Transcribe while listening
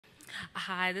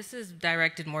Hi, this is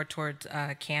directed more towards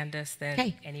Candace than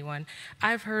Hey. anyone.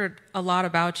 I've heard a lot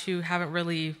about you, haven't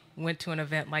really went to an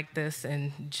event like this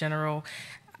in general.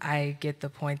 I get the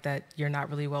point that you're not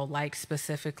really well liked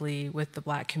specifically with the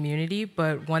Black community,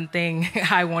 but one thing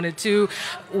I wanted to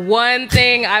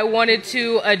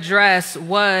address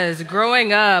was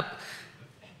growing up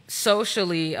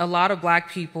socially, a lot of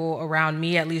Black people around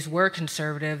me at least were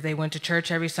conservative. They went to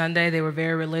church every Sunday. They were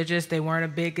very religious. They weren't a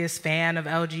biggest fan of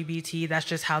LGBT. That's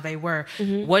just how they were.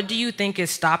 What do you think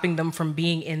is stopping them from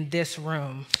being in this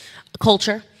room?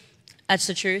 Culture. That's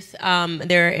the truth.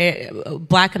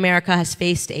 Black America has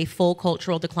faced a full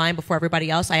cultural decline before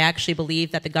everybody else. I actually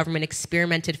believe that the government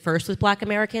experimented first with Black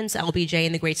Americans, LBJ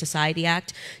and the Great Society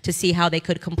Act, to see how they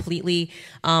could completely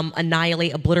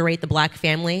annihilate, obliterate the Black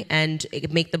family and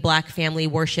make the Black family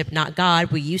worship not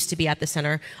God. We used to be at the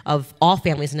center of all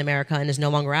families in America and is no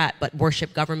longer at, but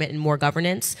worship government and more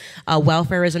governance.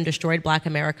 Welfareism destroyed Black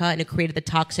America and it created the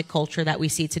toxic culture that we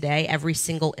see today. Every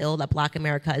single ill that Black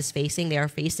America is facing, they are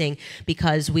facing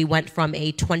because we went from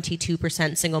a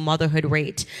 22% single motherhood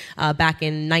rate back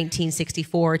in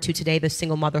 1964 to today the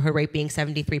single motherhood rate being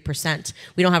 73%.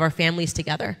 We don't have our families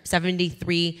together.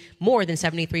 More than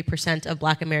 73% of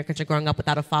Black Americans are growing up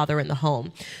without a father in the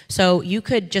home. So you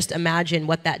could just imagine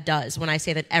what that does when I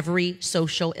say that every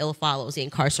social ill follows, the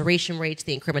incarceration rates,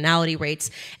 the criminality rates.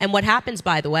 And what happens,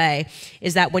 by the way,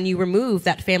 is that when you remove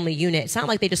that family unit, it's not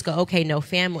like they just go, okay, no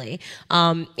family.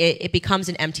 It becomes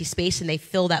an empty space and they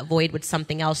fill that void with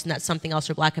something else, and that something else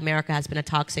for Black America has been a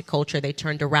toxic culture. They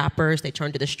turn to rappers, they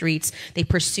turn to the streets, they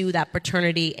pursue that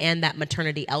paternity and that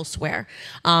maternity elsewhere.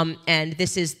 And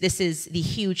this is the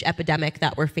huge epidemic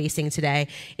that we're facing today.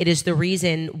 It is the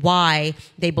reason why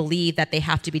they believe that they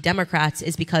have to be Democrats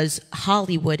is because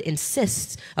Hollywood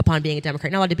insists upon being a Democrat.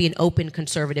 You're not allowed to be an open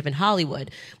conservative in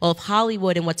Hollywood. Well, if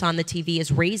Hollywood and what's on the TV is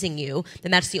raising you,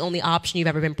 then that's the only option you've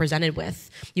ever been presented with.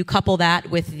 You couple that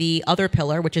with the other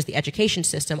pillar, which is the education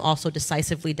system, also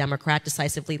decisively Democrat,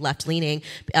 decisively left-leaning,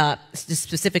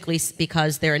 specifically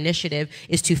because their initiative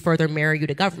is to further marry you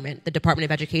to government. The Department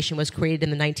of Education was created in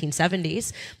the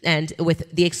 1970s, and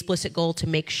with the explicit goal to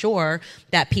make sure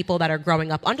that people that are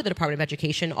growing up under the Department of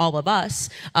Education, all of us,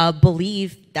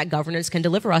 believe that governance can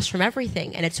deliver us from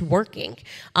everything, and it's working.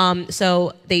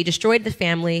 So they destroyed the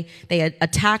family, they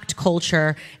attacked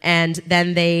culture, and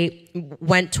then they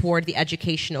went toward the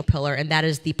educational pillar, and that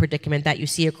is the predicament that you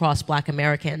see across Black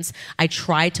Americans. I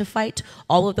try to fight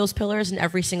all of those pillars in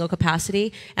every single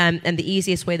capacity, and the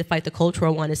easiest way to fight the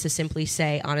cultural one is to simply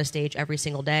say on a stage every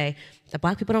single day that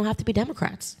Black people don't have to be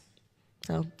Democrats.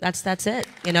 So that's it.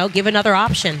 You know, give another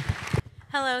option.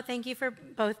 Hello, thank you for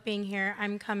both being here.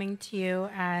 I'm coming to you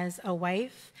as a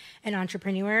wife, an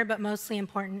entrepreneur, but most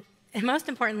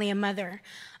importantly, a mother.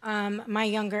 My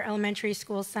younger elementary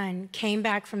school son came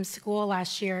back from school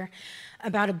last year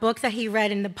about a book that he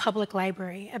read in the public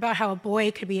library about how a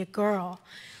boy could be a girl,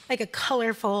 like a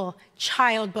colorful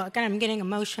child book, and I'm getting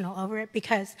emotional over it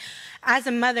because as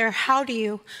a mother, how do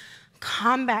you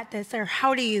combat this, or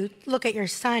how do you look at your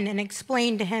son and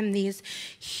explain to him these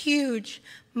huge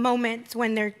moments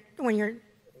when your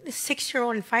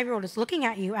 6-year-old and 5-year-old is looking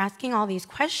at you, asking all these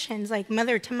questions, like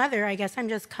mother to mother? I guess I'm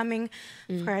just coming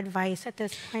for advice at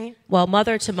this point. Well,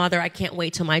 mother to mother, I can't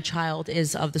wait till my child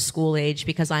is of the school age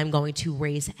because I'm going to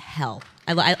raise hell.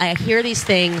 I hear these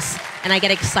things and I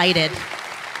get excited.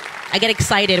 I get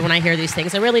excited when I hear these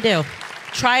things. I really do.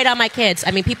 Try it on my kids.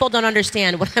 I mean, people don't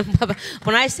understand.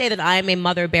 When I say that I'm a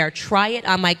mother bear, try it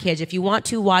on my kids. If you want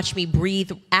to watch me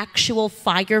breathe actual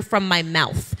fire from my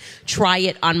mouth, try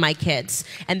it on my kids.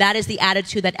 And that is the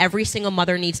attitude that every single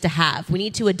mother needs to have. We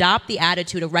need to adopt the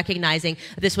attitude of recognizing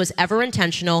that this was ever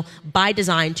intentional by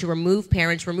design to remove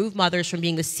parents, remove mothers from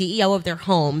being the CEO of their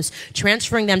homes,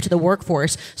 transferring them to the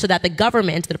workforce so that the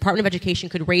government, the Department of Education,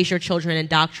 could raise your children and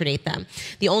indoctrinate them.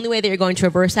 The only way that you're going to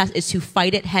reverse that is to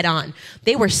fight it head on.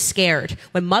 They were scared.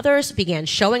 When mothers began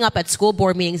showing up at school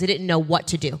board meetings, they didn't know what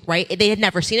to do, right? They had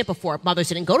never seen it before. Mothers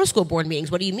didn't go to school board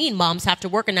meetings. What do you mean moms have to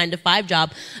work a 9-to-5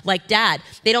 job like dad?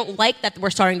 They don't like that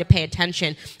we're starting to pay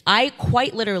attention. I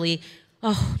quite literally,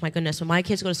 oh my goodness, when my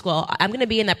kids go to school, I'm going to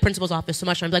be in that principal's office so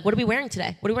much. I'm like, what are we wearing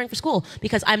today? What are we wearing for school?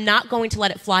 Because I'm not going to let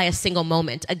it fly a single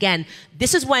moment. Again,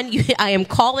 this is when I am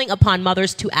calling upon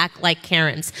mothers to act like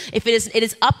Karens. If it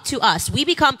is up to us.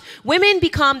 Women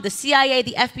become the CIA,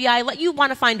 the FBI. You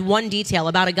want to find one detail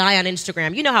about a guy on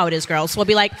Instagram. You know how it is, girls. So we'll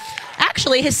be like,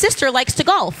 actually, his sister likes to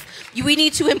golf. We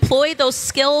need to employ those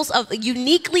skills,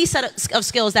 uniquely set of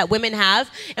skills that women have,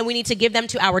 and we need to give them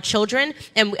to our children,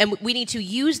 and we need to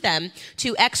use them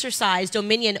to exercise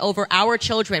dominion over our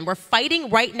children. We're fighting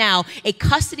right now a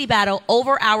custody battle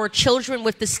over our children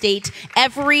with the state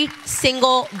every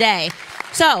single day.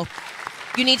 So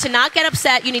you need to not get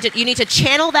upset. You need to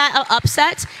channel that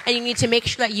upset, and you need to make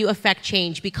sure that you affect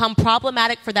change. Become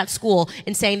problematic for that school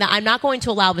in saying that I'm not going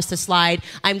to allow this to slide.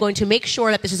 I'm going to make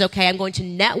sure that this is okay. I'm going to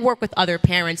network with other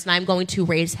parents, and I'm going to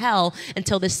raise hell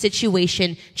until this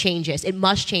situation changes. It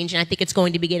must change, and I think it's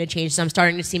going to begin to change. So I'm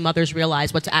starting to see mothers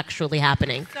realize what's actually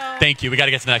happening. Thank you. We got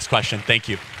to get to the next question. Thank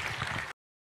you.